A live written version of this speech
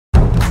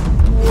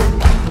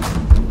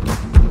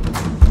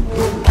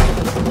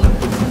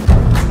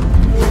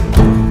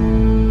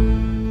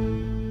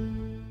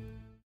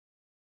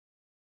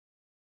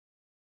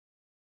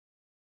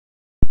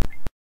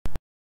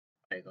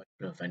Hey guys,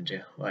 no Fenns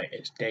here. Right,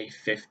 it's day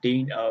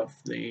 15 of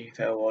the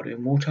ferro water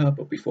and water,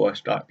 but before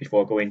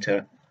I go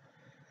into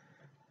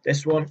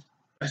this one,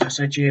 as I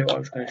said to you, I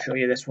was going to show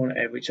you this one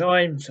every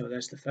time. So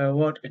there's the ferro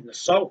rod in the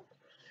salt.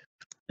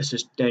 This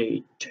is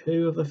day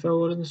 2 of the ferro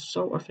rod in the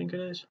salt, I think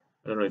it is.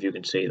 I don't know if you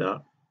can see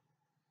that,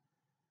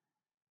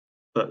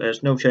 but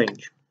there's no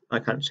change. I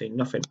can't see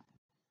nothing.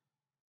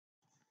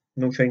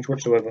 No change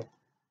whatsoever.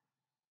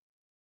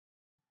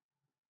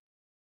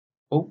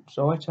 Oh,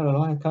 sorry, I tell a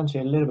lie, I can see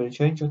a little bit of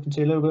change. I can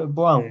see a little bit of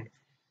brown.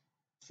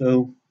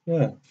 So,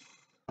 yeah,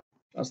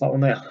 that's that one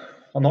there.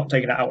 I'm not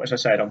taking it out, as I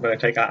said. I'm going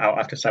to take that out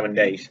after 7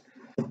 days.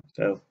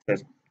 So, there's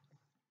the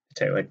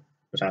potato I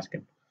was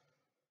asking.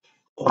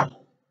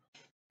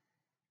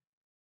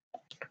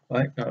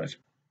 Right, now it's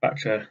back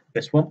to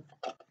this one.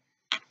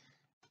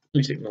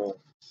 Please ignore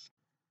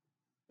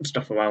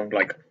stuff around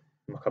like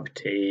my cup of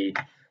tea,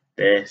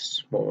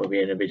 this, what will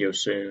be in a video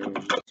soon,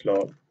 what's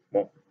not,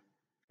 what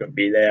shouldn't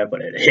be there,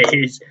 but it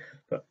is.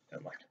 But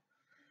never mind.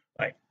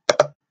 Right,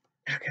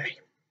 okay.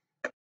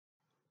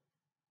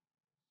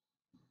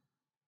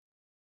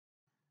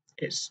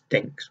 It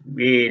stinks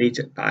really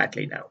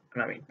badly now.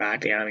 And I mean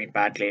badly,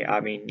 I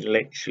mean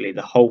literally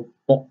the whole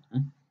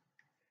bottom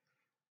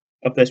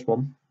of this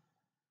one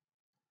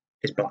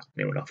is black,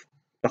 near enough.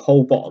 The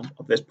whole bottom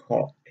of this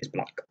pot is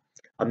black.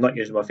 I'm not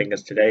using my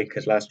fingers today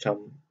because last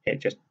time it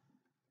just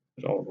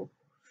was horrible.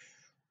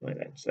 Right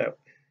then, so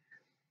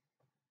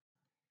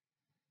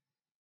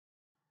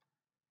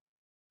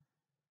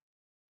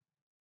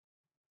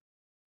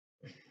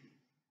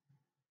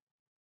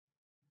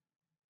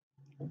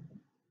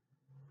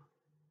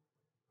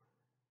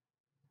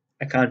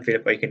I can feel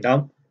it breaking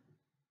down.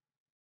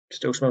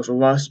 Still smells of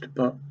rust,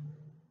 but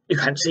you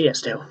can't see it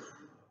still.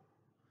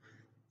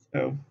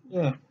 So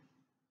yeah,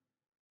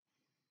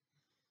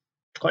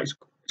 it's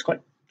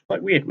quite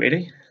weird,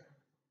 really.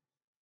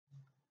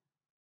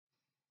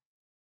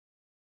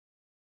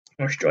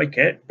 I strike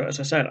it, but as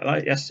I said, I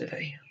like it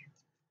yesterday.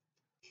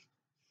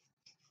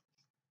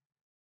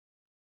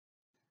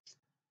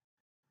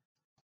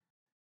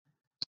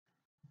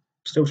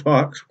 Still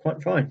sparks,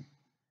 quite fine.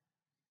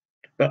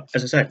 But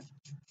as I said,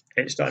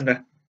 it's starting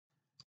to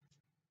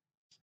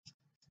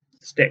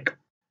stick.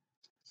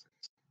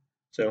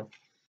 So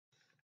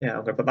yeah,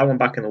 I'm gonna put that one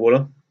back in the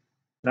water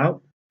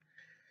now.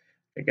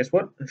 And guess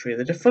what? I'll show you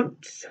the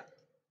difference.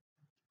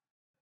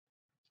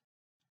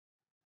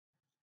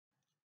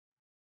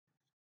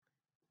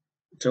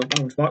 So that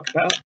one sparks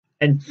better,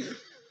 and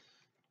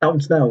that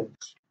one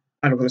smells.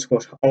 And I'm gonna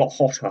squash a lot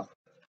hotter.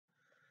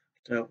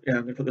 So yeah,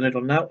 I'm gonna put the lid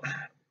on now.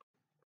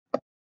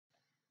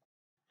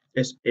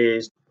 This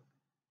is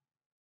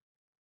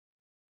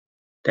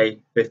day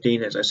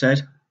 15, as I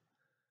said.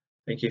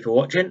 Thank you for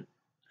watching,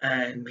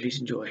 and please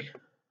enjoy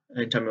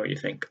and tell me what you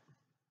think.